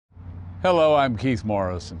Hello, I'm Kieth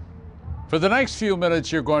Morrison. For the next few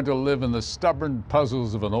minutes, you're going to live in the stubborn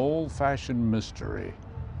puzzles of an old-fashioned mystery.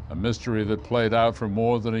 A mystery that played out for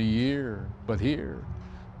more than a year. But here,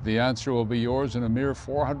 the answer will be yours in a mere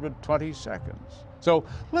 420 seconds. So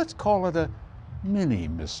let's call it a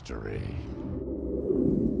mini-mystery.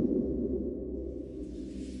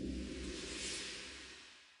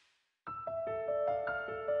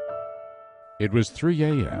 It was 3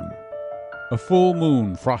 a.m. A full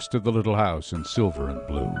moon frosted the little house in silver and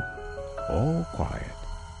blue. All quiet.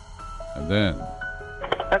 And then...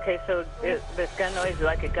 Okay, so this gun noise is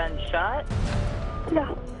like a gunshot?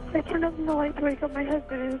 Yeah, I turned up the light to wake up my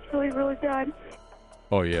husband, and it's really, really bad.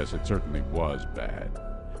 Oh yes, it certainly was bad.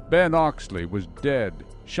 Ben Oxley was dead,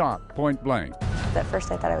 shot point blank. At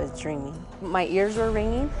first I thought I was dreaming. My ears were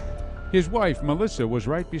ringing. His wife, Melissa, was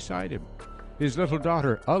right beside him. His little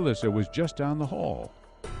daughter, Alyssa, was just down the hall,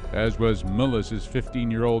 as was Melissa's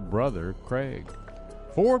 15-year-old brother, Craig.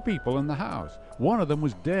 4 people in the house. One of them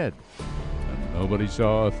was dead, and nobody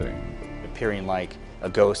saw a thing. Appearing like a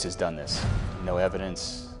ghost has done this. No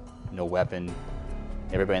evidence, no weapon.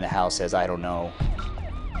 Everybody in the house says, I don't know.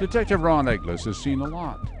 Detective Ron Eglis has seen a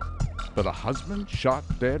lot, but a husband shot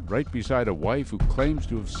dead right beside a wife who claims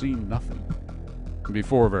to have seen nothing.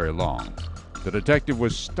 Before very long, the detective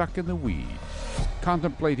was stuck in the weeds,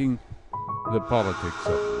 contemplating the politics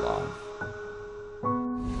of love.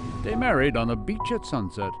 They married on a beach at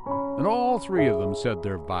sunset, and all 3 of them said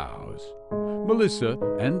their vows. Melissa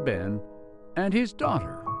and Ben and his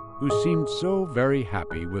daughter, who seemed so very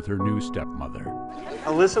happy with her new stepmother.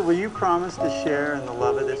 Alyssa, will you promise to share in the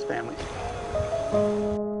love of this family?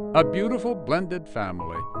 A beautiful blended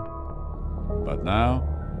family. But now,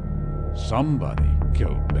 somebody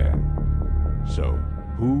killed Ben. So,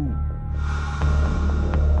 who?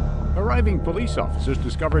 Arriving police officers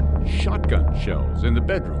discovered shotgun shells in the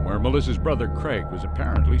bedroom where Melissa's brother Craig was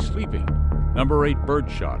apparently sleeping. Number 8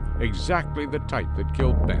 birdshot, exactly the type that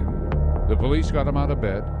killed Ben. The police got him out of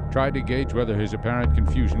bed, tried to gauge whether his apparent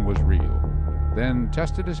confusion was real, then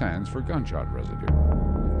tested his hands for gunshot residue.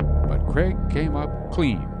 But Craig came up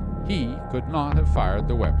clean. He could not have fired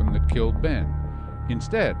the weapon that killed Ben.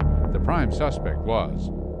 Instead, the prime suspect was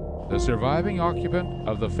the surviving occupant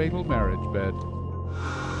of the fatal marriage bed.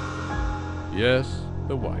 Yes,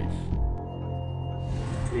 the wife.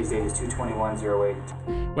 Today's date is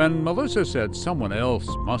 2/21/08. When Melissa said someone else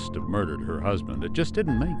must have murdered her husband, it just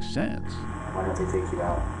didn't make sense. Why don't they take you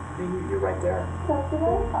out? You're right there.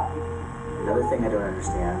 Another thing I don't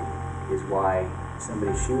understand is why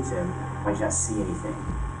somebody shoots him, why you not see anything.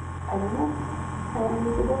 I don't know.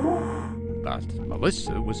 But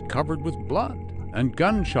Melissa was covered with blood and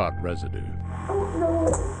gunshot residue.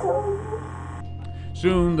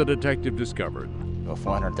 Soon the detective discovered A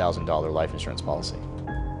 $400,000 life insurance policy.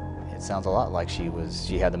 It sounds a lot like she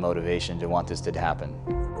had the motivation to want this to happen.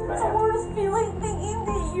 The worst feeling thinking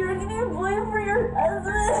that you're gonna play for your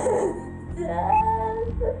husband.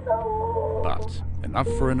 Dad, no. But enough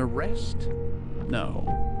for an arrest? No,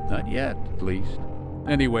 not yet, at least.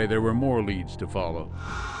 Anyway, there were more leads to follow.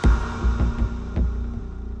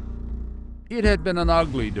 It had been an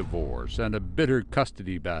ugly divorce and a bitter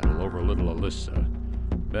custody battle over little Alyssa.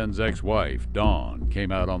 Ben's ex-wife, Dawn,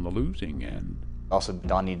 came out on the losing end. Also,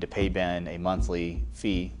 Dawn needed to pay Ben a monthly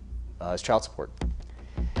fee as child support.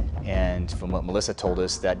 And from what Melissa told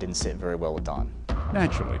us, that didn't sit very well with Dawn.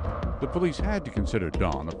 Naturally, the police had to consider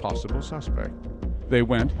Dawn a possible suspect. They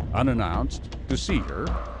went, unannounced, to see her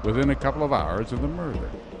within a couple of hours of the murder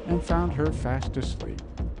and found her fast asleep.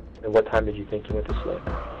 And what time did you think you went to sleep?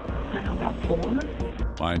 I know, about 4.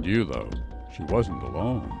 Mind you, though, she wasn't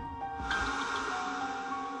alone.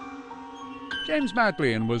 James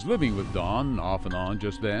McLean was living with Dawn off and on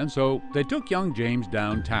just then, so they took young James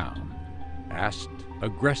downtown, asked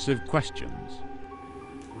aggressive questions.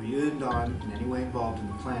 Were you and Dawn in any way involved in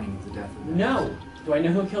the planning of the death of Ben? No. Do I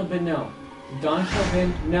know who killed Ben? No. Don killed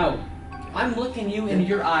Ben? No. I'm looking you in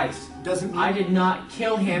your eyes. Doesn't mean I did not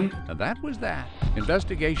kill him. And that was that.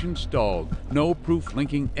 Investigation stalled. No proof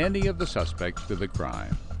linking any of the suspects to the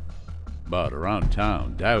crime. But around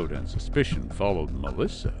town, doubt and suspicion followed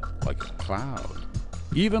Melissa like a cloud.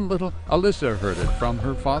 Even little Alyssa heard it from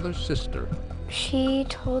her father's sister. She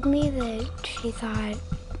told me that she thought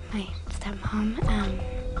my stepmom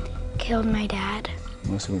killed my dad. It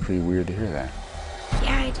must have been pretty weird to hear that.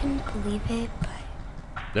 Yeah, I didn't believe it, but...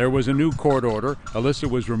 There was a new court order. Alyssa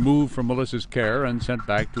was removed from Melissa's care and sent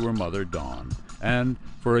back to her mother, Dawn. And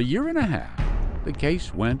for a year and a half, the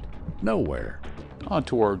case went nowhere. On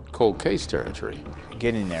toward cold case territory.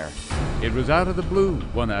 Getting there. It was out of the blue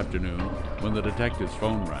one afternoon when the detective's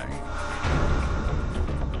phone rang.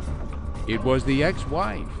 It was the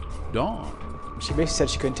ex-wife, Dawn. She basically said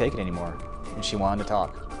she couldn't take it anymore, and she wanted to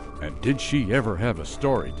talk. And did she ever have a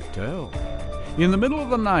story to tell? In the middle of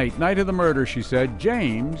the night of the murder, she said,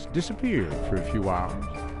 James disappeared for a few hours,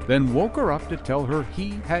 then woke her up to tell her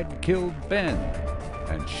he had killed Ben.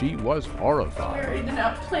 And she was horrified. I did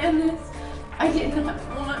not plan this. I did not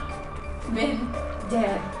want Ben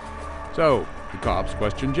dead. So the cops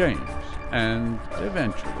questioned James, and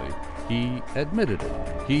eventually he admitted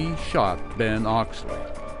it. He shot Ben Oxley.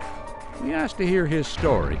 We asked to hear his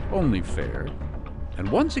story, only fair.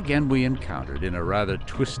 And once again we encountered, in a rather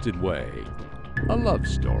twisted way, a love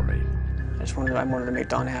story. I wanted to make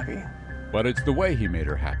Dawn happy. But it's the way he made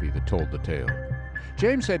her happy that told the tale.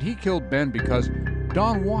 James said he killed Ben because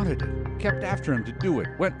Dawn wanted it, kept after him to do it,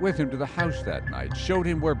 went with him to the house that night, showed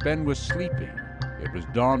him where Ben was sleeping. It was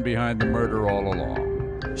Dawn behind the murder all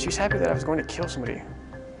along. She was happy that I was going to kill somebody,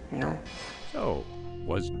 you know? So,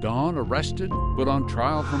 was Dawn arrested, put on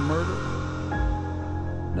trial for murder?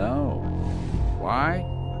 No. Why?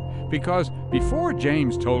 Because before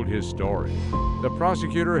James told his story, the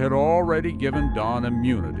prosecutor had already given Dawn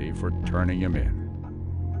immunity for turning him in.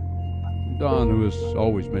 Dawn, who has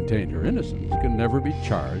always maintained her innocence, can never be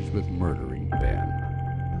charged with murdering Ben.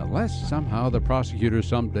 Unless somehow the prosecutor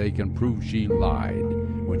someday can prove she lied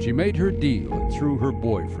when she made her deal and threw her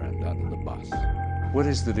boyfriend under the bus. What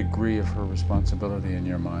is the degree of her responsibility in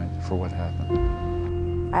your mind for what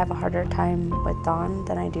happened? I have a harder time with Dawn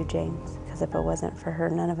than I do James, because if it wasn't for her,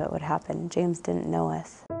 none of it would happen. James didn't know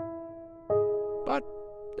us. But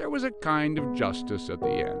there was a kind of justice at the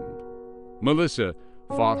end. Melissa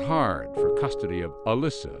fought hard for custody of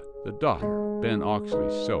Alyssa, the daughter Ben Oxley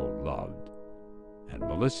so loved. And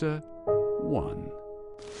Melissa won.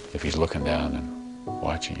 If he's looking down and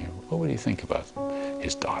watching you, what would he think about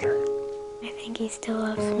his daughter? I think he still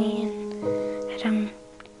loves me and that I'm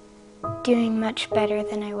doing much better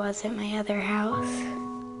than I was at my other house.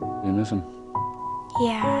 You miss him?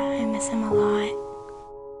 Yeah, I miss him a lot.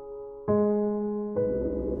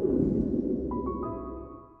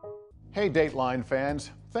 Hey Dateline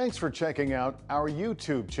fans, thanks for checking out our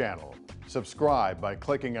YouTube channel. Subscribe by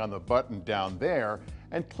clicking on the button down there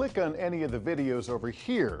and click on any of the videos over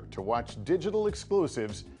here to watch digital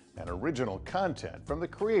exclusives and original content from the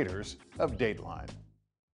creators of Dateline.